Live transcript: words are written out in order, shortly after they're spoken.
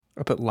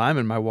I put lime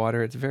in my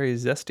water. It's very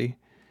zesty.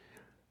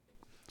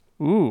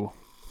 Ooh.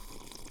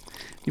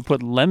 You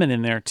put lemon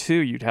in there too,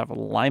 you'd have a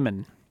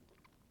lemon.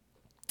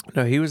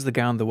 No, he was the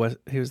guy on the West.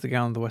 He was the guy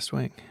on the West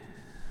Wing.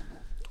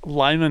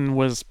 Lyman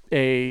was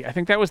I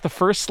think that was the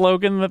first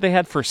slogan that they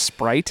had for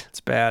Sprite. It's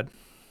bad.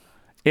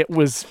 It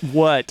was,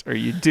 what are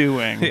you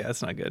doing? Yeah,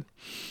 that's not good.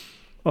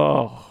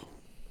 Oh.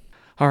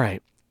 All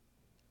right.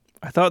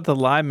 I thought the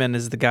lineman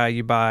is the guy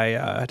you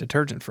buy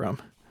detergent from.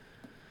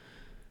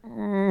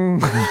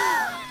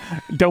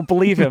 Don't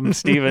believe him,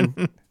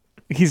 Steven.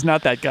 He's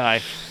not that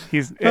guy.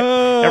 He's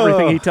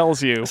everything he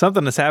tells you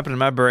Something has happened in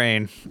my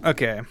brain.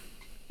 Okay.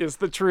 is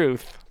the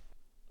truth.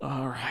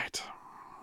 All right.